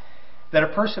 that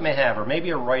a person may have, or maybe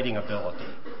a writing ability.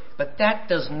 But that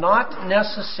does not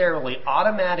necessarily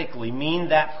automatically mean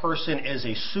that person is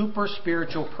a super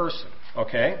spiritual person,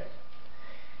 okay?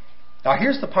 Now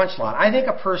here's the punchline. I think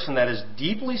a person that is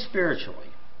deeply spiritual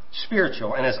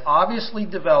and is obviously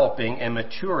developing and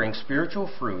maturing spiritual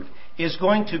fruit is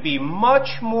going to be much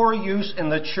more use in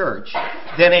the church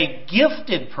than a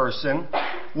gifted person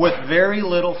with very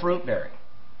little fruit bearing.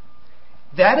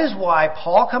 That is why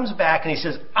Paul comes back and he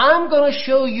says, I'm going to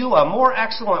show you a more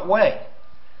excellent way.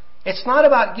 It's not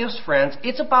about gifts, friends.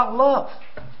 It's about love.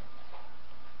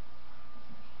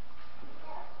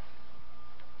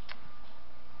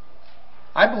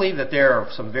 I believe that there are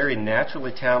some very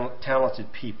naturally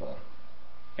talented people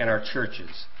in our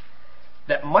churches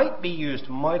that might be used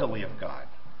mightily of God,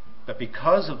 but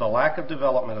because of the lack of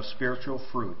development of spiritual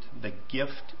fruit, the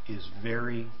gift is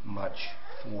very much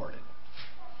thwarted.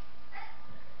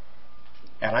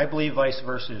 And I believe vice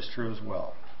versa is true as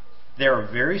well. There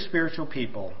are very spiritual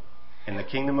people in the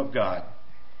kingdom of God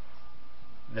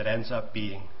that ends up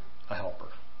being a helper.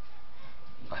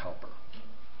 A helper.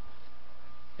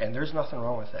 And there's nothing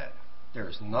wrong with that. There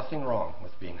is nothing wrong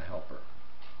with being a helper.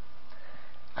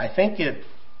 I think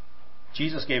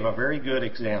Jesus gave a very good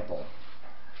example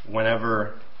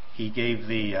whenever he gave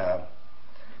the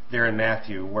there in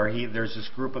Matthew, where there's this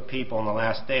group of people on the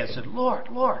last day that said, Lord,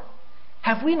 Lord,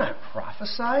 have we not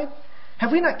prophesied?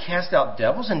 Have we not cast out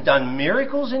devils and done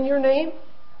miracles in your name?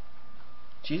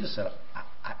 Jesus said,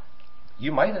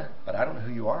 you might have, but I don't know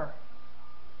who you are.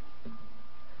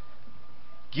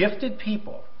 Gifted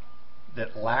people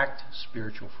that lacked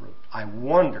spiritual fruit. I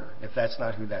wonder if that's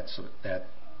not who that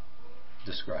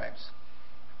describes.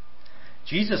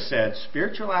 Jesus said,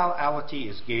 spirituality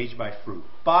is gauged by fruit.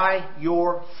 By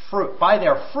your fruit. By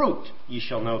their fruit ye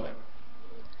shall know them.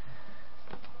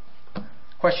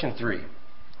 Question 3.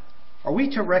 Are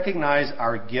we to recognize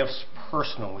our gifts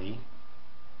personally?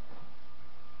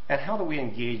 And how do we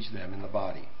engage them in the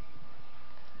body?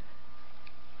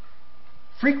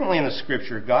 Frequently in the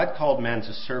Scripture, God called men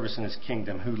to service in His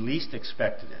kingdom who least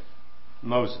expected it.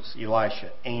 Moses,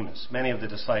 Elisha, Amos, many of the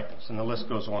disciples, and the list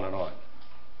goes on and on.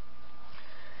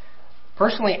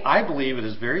 Personally, I believe it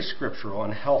is very scriptural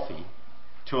and healthy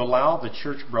to allow the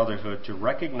church brotherhood to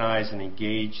recognize and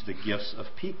engage the gifts of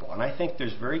people. And I think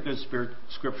there's very good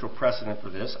scriptural precedent for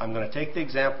this. I'm going to take the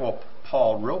example of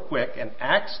Paul real quick. In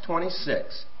Acts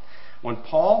 26, when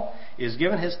Paul is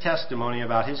given his testimony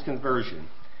about his conversion,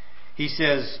 he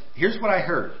says, here's what I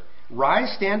heard.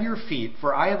 Rise, stand to your feet,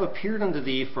 for I have appeared unto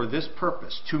thee for this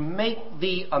purpose, to make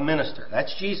thee a minister.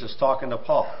 That's Jesus talking to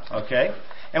Paul, okay?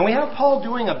 And we have Paul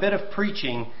doing a bit of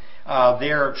preaching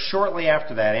there shortly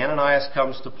after that. Ananias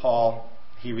comes to Paul.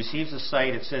 He receives a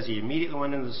sight. It says he immediately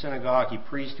went into the synagogue. He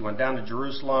preached. He went down to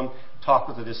Jerusalem, talked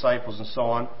with the disciples, and so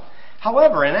on.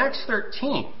 However, in Acts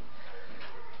 13,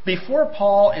 before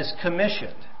Paul is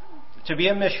commissioned to be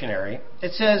a missionary,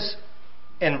 it says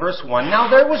in verse 1, Now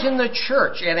there was in the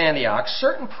church at Antioch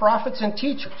certain prophets and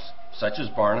teachers, such as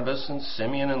Barnabas and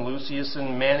Simeon and Lucius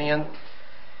and Manaen.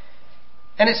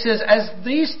 And it says, as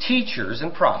these teachers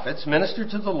and prophets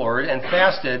ministered to the Lord and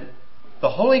fasted,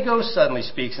 the Holy Ghost suddenly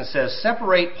speaks and says,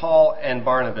 Separate Paul and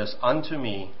Barnabas unto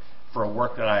me for a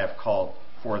work that I have called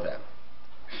for them.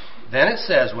 Then it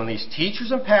says, when these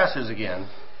teachers and pastors again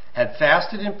had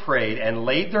fasted and prayed and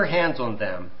laid their hands on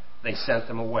them, they sent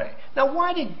them away. Now,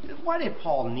 why did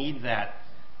Paul need that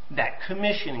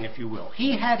commissioning, if you will?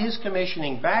 He had his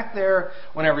commissioning back there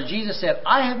whenever Jesus said,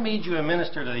 I have made you a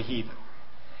minister to the heathen.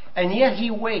 And yet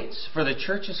he waits for the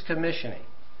church's commissioning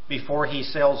before he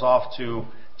sails off to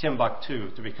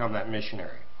Timbuktu to become that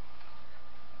missionary.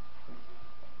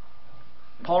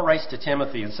 Paul writes to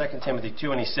Timothy in 2 Timothy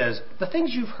 2, and he says, The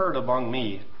things you've heard among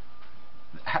me,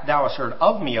 thou hast heard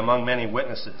of me among many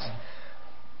witnesses.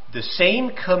 The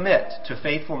same commit to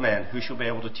faithful men who shall be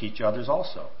able to teach others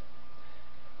also.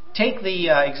 Take the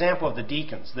example of the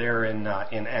deacons there in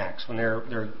Acts, when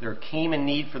there came a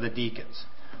need for the deacons.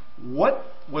 What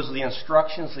was the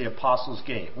instructions the apostles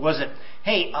gave? Was it,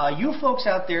 hey, you folks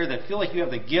out there that feel like you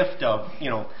have the gift of,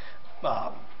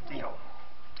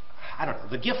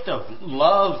 the gift of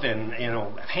love and,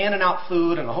 handing out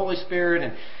food and the Holy Spirit.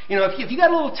 And, if you got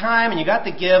a little time and you got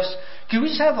the gifts, could we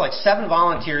just have like 7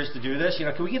 volunteers to do this?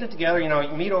 Can we get it together?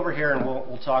 Meet over here and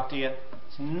we'll talk to you.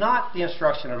 It's not the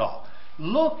instruction at all.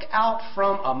 Look out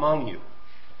from among you.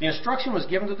 The instruction was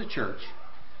given to the church.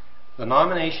 The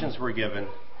nominations were given.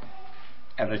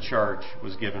 And the charge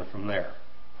was given from there.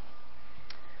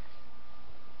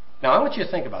 Now, I want you to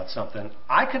think about something.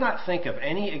 I could not think of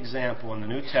any example in the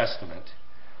New Testament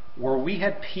where we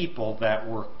had people that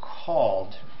were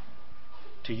called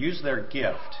to use their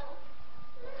gift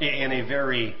in a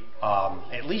very,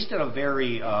 at least in a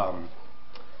very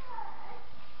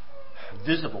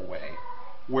visible way,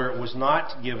 where it was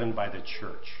not given by the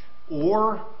church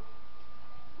or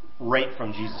right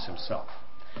from Jesus himself.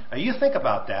 Now, you think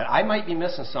about that. I might be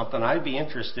missing something. I'd be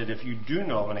interested if you do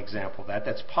know of an example of that.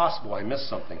 That's possible. I missed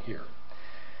something here.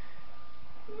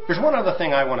 There's one other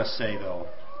thing I want to say, though,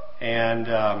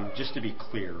 and just to be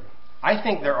clear. I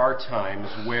think there are times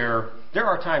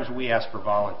we ask for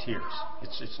volunteers.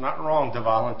 It's not wrong to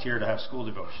volunteer to have school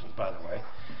devotions, by the way.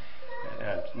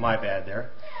 My bad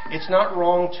there. It's not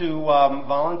wrong to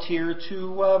volunteer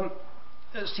to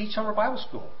teach summer Bible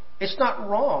school. It's not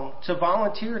wrong to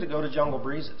volunteer to go to Jungle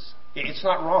Breezes. It's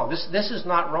not wrong. This is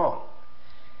not wrong.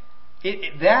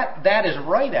 That is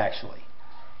right, actually.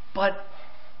 But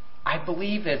I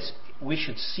believe we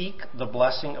should seek the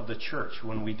blessing of the church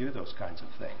when we do those kinds of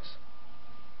things.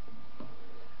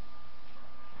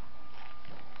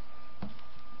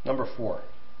 Number 4.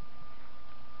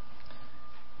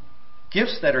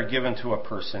 Gifts that are given to a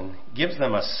person gives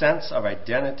them a sense of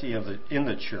identity in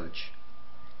the church.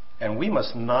 And we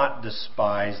must not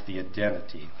despise the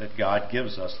identity that God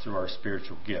gives us through our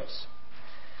spiritual gifts.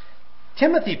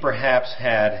 Timothy perhaps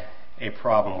had a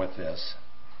problem with this.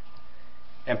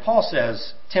 And Paul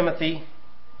says, Timothy,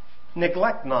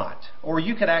 neglect not, or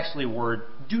you could actually word,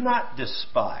 do not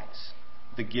despise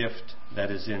the gift that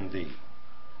is in thee.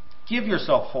 Give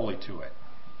yourself wholly to it,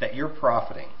 that your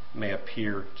profiting may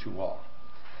appear to all.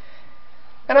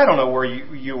 And I don't know where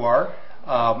you are.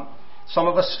 Some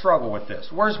of us struggle with this.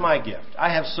 Where's my gift?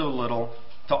 I have so little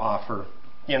to offer.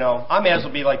 I may as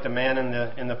well be like the man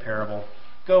in the parable.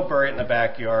 Go bury it in the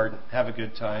backyard, have a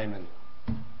good time, and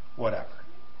whatever.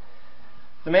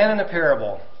 The man in the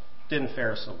parable didn't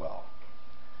fare so well.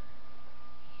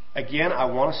 Again, I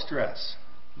want to stress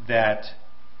that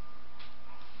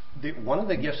one of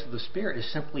the gifts of the Spirit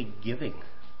is simply giving.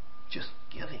 Just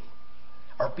giving.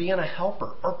 Or being a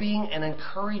helper. Or being an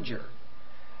encourager.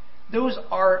 Those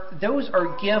are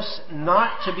gifts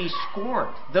not to be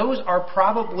scorned. Those are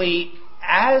probably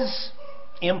as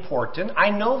important. I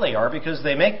know they are because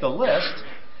they make the list.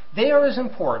 They are as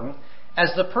important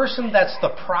as the person that's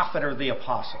the prophet or the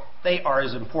apostle. They are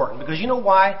as important. Because you know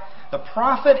why? The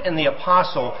prophet and the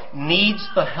apostle needs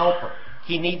the helper.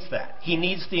 He needs that. He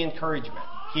needs the encouragement.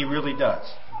 He really does.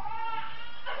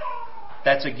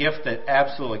 That's a gift that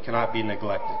absolutely cannot be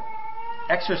neglected.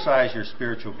 Exercise your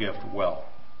spiritual gift well.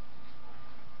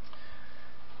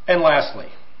 And lastly,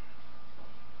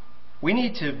 we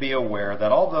need to be aware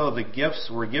that although the gifts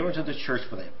were given to the church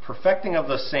for the perfecting of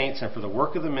the saints and for the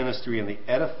work of the ministry and the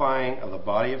edifying of the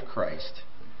body of Christ,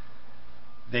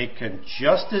 they can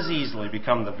just as easily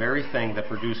become the very thing that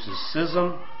produces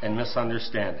schism and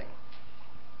misunderstanding.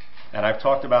 And I've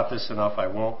talked about this enough. I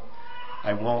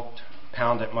won't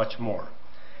pound it much more.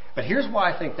 But here's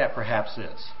why I think that perhaps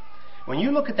is. When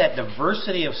you look at that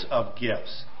diversity of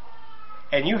gifts,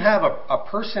 and you have a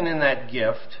person in that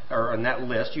gift, or in that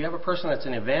list, you have a person that's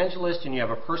an evangelist, and you have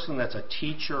a person that's a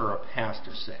teacher or a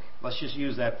pastor, say. Let's just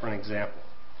use that for an example.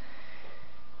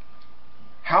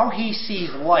 How he sees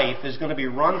life is going to be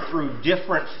run through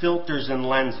different filters and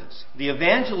lenses. The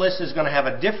evangelist is going to have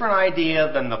a different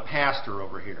idea than the pastor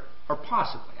over here. Or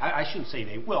possibly. I shouldn't say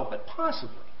they will, but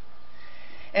possibly.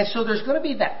 And so there's going to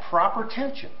be that proper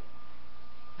tension.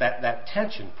 That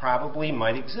tension probably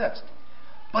might exist.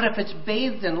 But if it's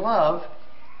bathed in love,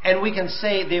 and we can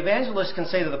say, the evangelist can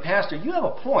say to the pastor, you have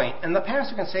a point, and the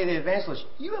pastor can say to the evangelist,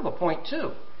 you have a point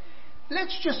too.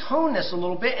 Let's just hone this a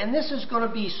little bit, and this is going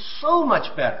to be so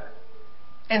much better.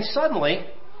 And suddenly,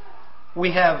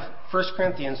 we have 1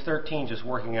 Corinthians 13 just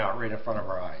working out right in front of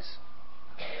our eyes.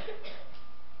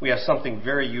 We have something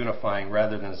very unifying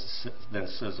rather than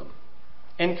schism.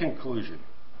 In conclusion,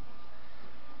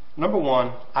 number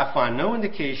one, I find no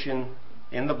indication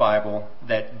in the Bible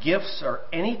that gifts are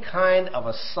any kind of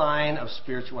a sign of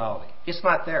spirituality. It's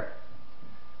not there.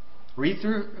 Read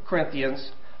through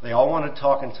Corinthians. They all want to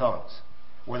talk in tongues.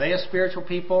 Were they a spiritual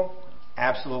people?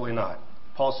 Absolutely not.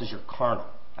 Paul says you're carnal.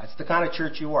 That's the kind of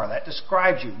church you are. That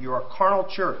describes you. You're a carnal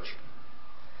church.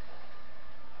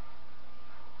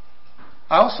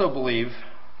 I also believe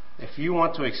if you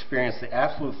want to experience the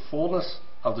absolute fullness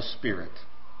of the Spirit,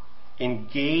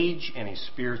 engage in a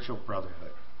spiritual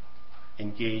brotherhood.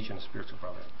 Engage in a spiritual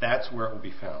brotherhood. That's where it will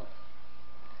be found.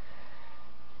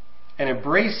 And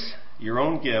embrace your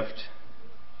own gift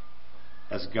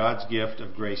as God's gift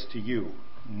of grace to you.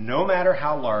 No matter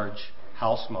how large,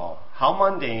 how small, how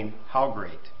mundane, how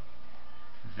great.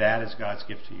 That is God's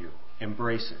gift to you.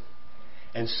 Embrace it.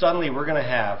 And suddenly we're going to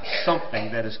have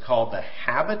something that is called the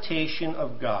habitation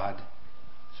of God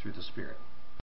through the Spirit.